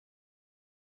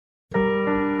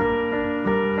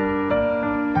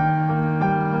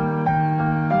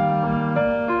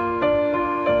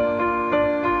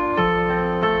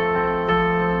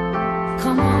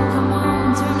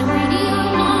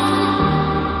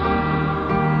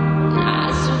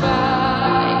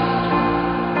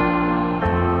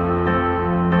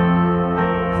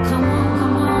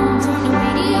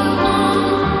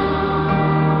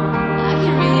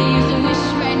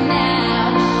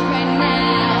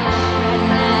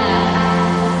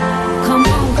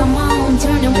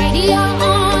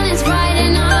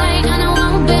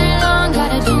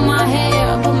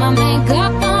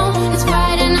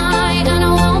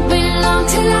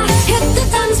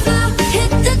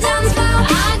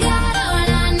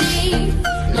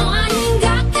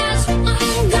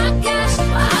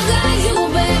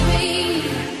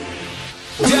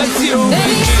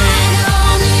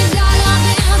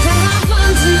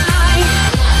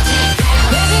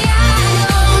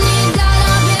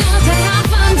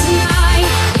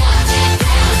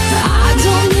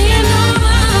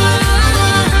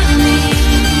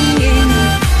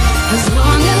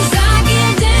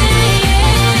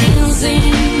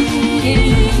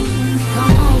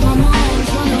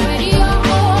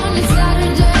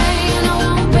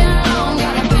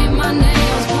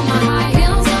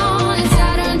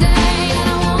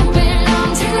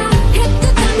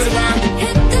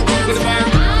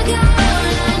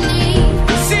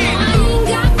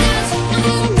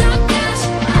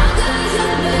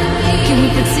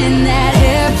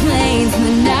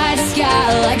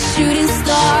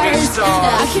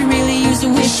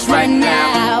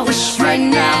right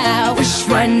now, wish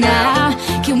right now.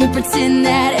 Can we pretend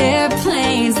that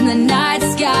airplanes in the night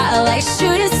sky like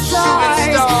shooting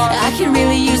stars? I can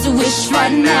really use a wish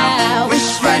right now,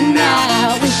 wish right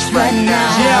now, wish right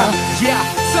now. Yeah,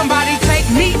 somebody take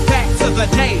me back to the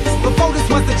days before this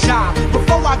was a job,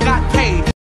 before I got paid.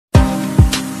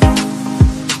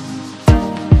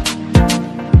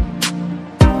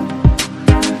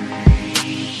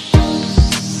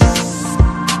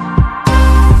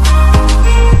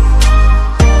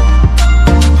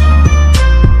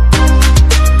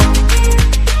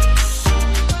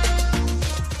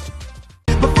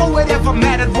 Before it ever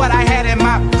mattered what I had in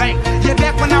my bank. Yeah,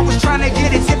 back when I was trying to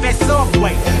get a tip at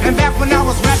Subway, and back when I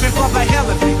was rapping for the hell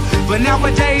of it. But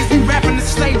nowadays we rapping to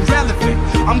stay relevant.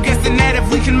 I'm guessing that if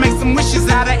we can make some wishes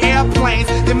out of airplanes,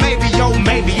 then maybe, oh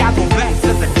maybe I'll go back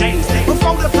to the days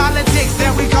before the politics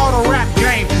that we call the rap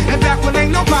game. And back when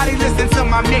ain't nobody listened to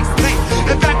my mixtape.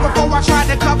 And back before I tried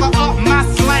to cover up my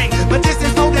slang. But this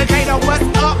is no Decatur, what's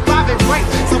up, Bobby Ray.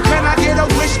 So can I get a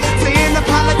wish to end the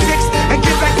politics and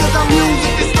get back to the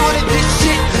music that started this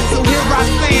shit? So here I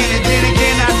stand, and then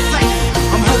again I say,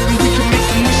 I'm hoping we can make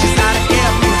some wishes out of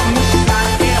airplanes, some wishes out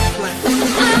of airplanes.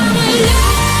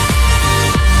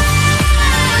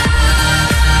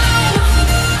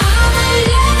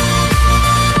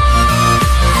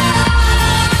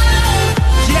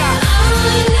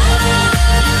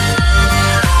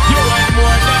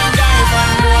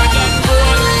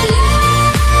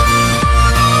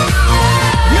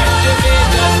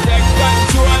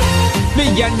 Me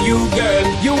and you, girl,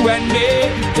 you and me,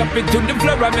 jump into the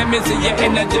floor and make me see your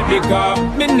energy because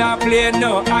me not play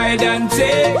no hide and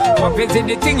seek. What is it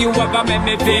the thing you ever make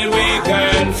me feel weak,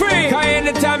 girl? Free, cause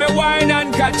anytime I whine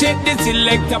and catch it, the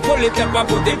selector pull it up and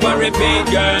put it on repeat,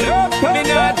 girl. Me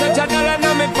not touch a dollar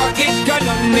in my pocket, cause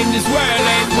nothing in this world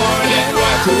ain't more than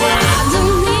what you worth.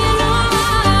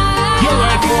 You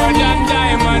worth more than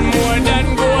diamond, more than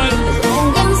gold.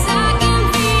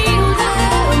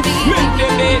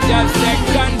 Just take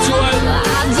control.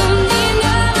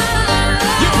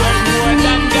 You want more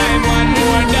than diamond,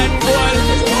 more than gold.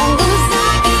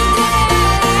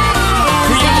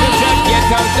 We have to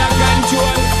get out of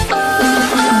control.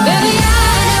 Baby, I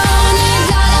don't need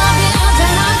all of you to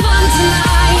have fun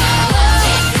tonight.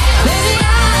 Baby,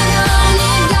 I don't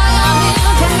need all of you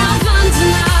to have fun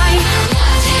tonight.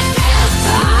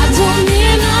 I don't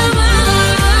need no more.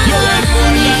 You want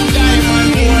more than diamond,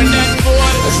 more than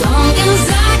gold. As long as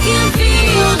I can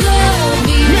feel the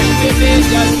beat. Baby,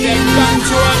 just take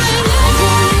control.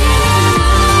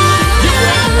 You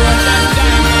want more than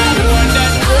diamond, more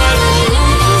than gold.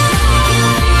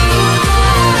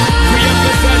 We have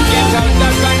to get out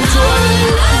of control.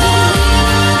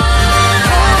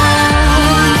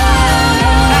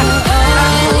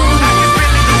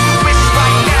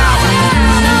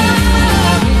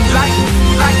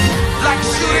 Like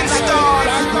shooting stars.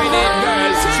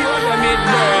 Show them it,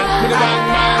 girl, with a bang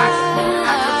bang.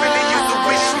 I could really use a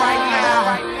wish right now.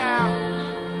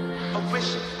 A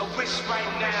wish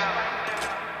right now.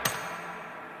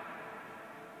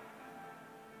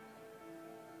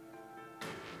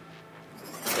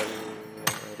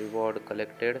 Reward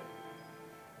collected.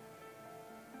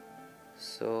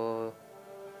 So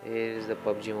here is the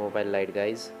PUBG Mobile Lite,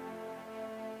 guys.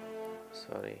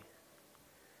 Sorry.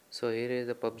 So here is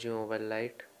the PUBG Mobile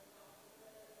Lite.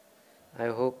 I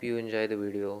hope you enjoy the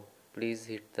video. Please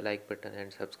hit the like button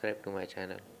and subscribe to my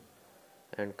channel,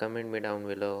 and comment me down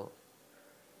below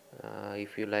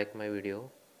if you like my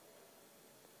video.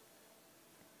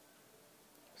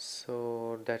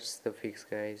 So that's the fix,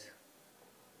 guys.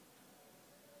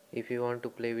 If you want to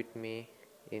play with me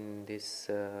in this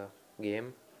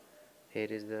game, here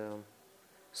is the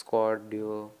squad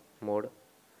duo mode.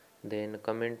 Then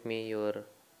comment me your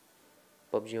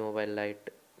PUBG Mobile Lite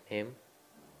name.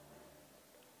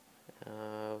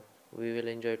 We will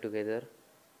enjoy together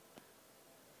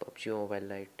PUBG Mobile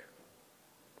Lite.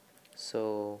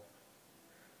 So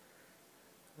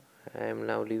I am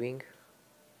now leaving,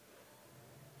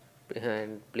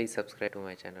 and please subscribe to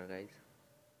my channel, guys.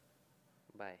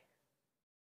 Bye.